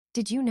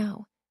Did you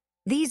know?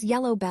 These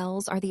yellow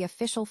bells are the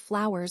official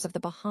flowers of the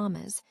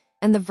Bahamas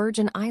and the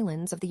Virgin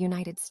Islands of the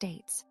United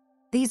States.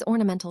 These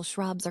ornamental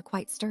shrubs are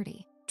quite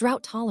sturdy,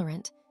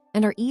 drought-tolerant,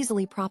 and are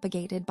easily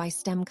propagated by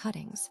stem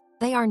cuttings.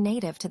 They are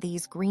native to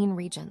these green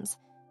regions,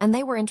 and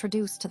they were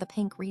introduced to the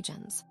pink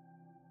regions.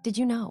 Did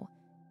you know?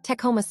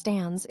 Tecoma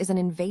stans is an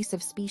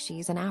invasive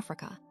species in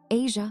Africa,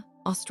 Asia,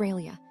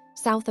 Australia,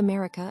 South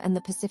America, and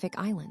the Pacific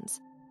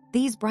Islands.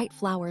 These bright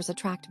flowers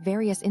attract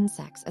various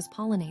insects as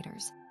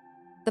pollinators.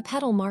 The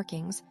petal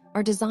markings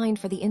are designed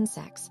for the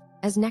insects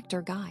as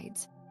nectar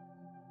guides.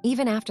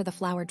 Even after the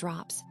flower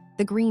drops,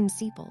 the green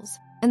sepals,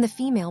 and the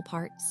female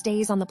part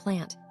stays on the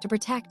plant to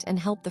protect and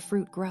help the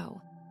fruit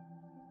grow.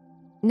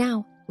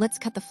 Now, let's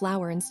cut the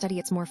flower and study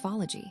its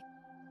morphology.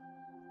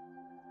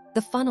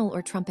 The funnel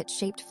or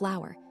trumpet-shaped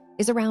flower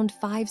is around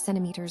 5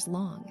 centimeters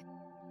long.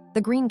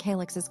 The green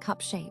calyx is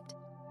cup-shaped.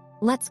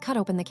 Let's cut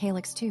open the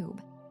calyx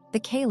tube. The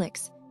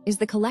calyx is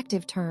the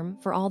collective term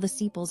for all the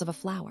sepals of a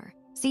flower.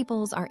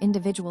 Sepals are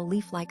individual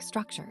leaf-like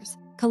structures,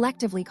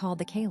 collectively called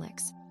the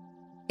calyx.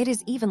 It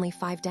is evenly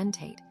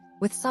 5-dentate,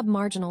 with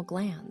submarginal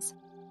glands.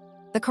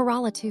 The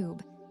corolla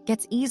tube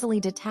gets easily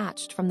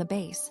detached from the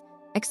base,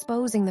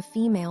 exposing the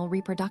female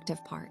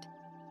reproductive part.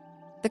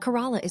 The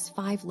corolla is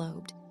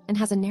 5-lobed and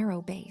has a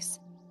narrow base.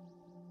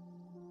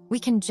 We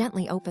can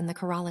gently open the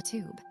corolla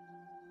tube.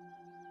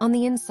 On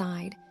the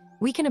inside,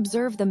 we can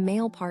observe the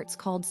male parts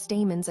called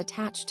stamens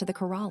attached to the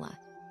corolla,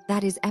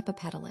 that is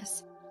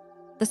epipetalous.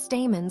 The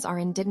stamens are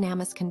in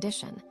didynamous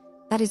condition,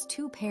 that is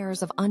 2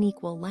 pairs of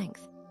unequal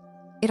length.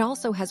 It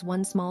also has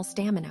 1 small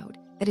staminode,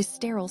 that is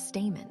sterile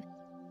stamen.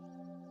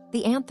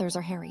 The anthers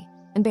are hairy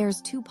and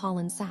bears 2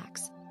 pollen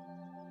sacs.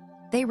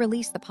 They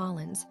release the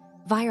pollens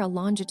via a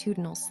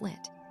longitudinal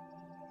slit.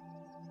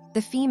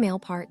 The female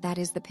part, that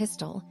is the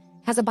pistil,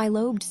 has a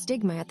bilobed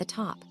stigma at the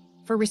top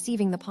for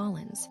receiving the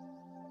pollens,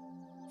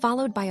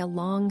 followed by a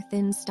long,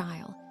 thin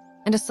style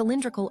and a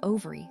cylindrical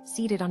ovary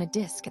seated on a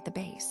disc at the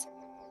base.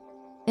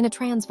 In a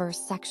transverse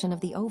section of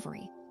the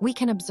ovary, we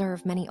can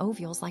observe many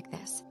ovules like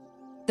this.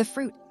 The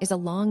fruit is a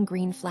long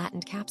green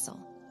flattened capsule.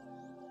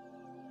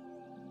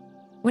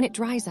 When it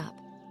dries up,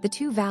 the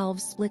 2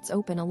 valves splits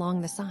open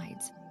along the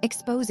sides,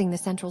 exposing the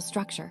central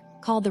structure,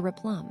 called the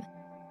rhiplum.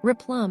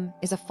 Rhiplum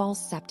is a false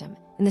septum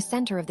in the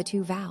center of the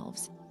 2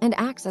 valves and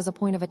acts as a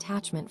point of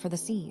attachment for the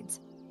seeds.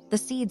 The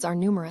seeds are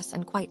numerous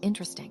and quite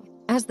interesting,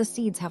 as the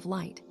seeds have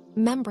light,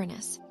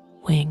 membranous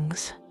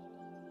wings.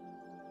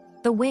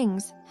 The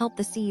wings help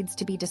the seeds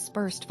to be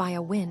dispersed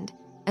via wind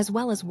as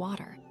well as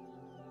water.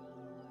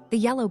 The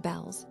yellow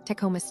bells,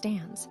 Tecoma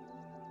stans,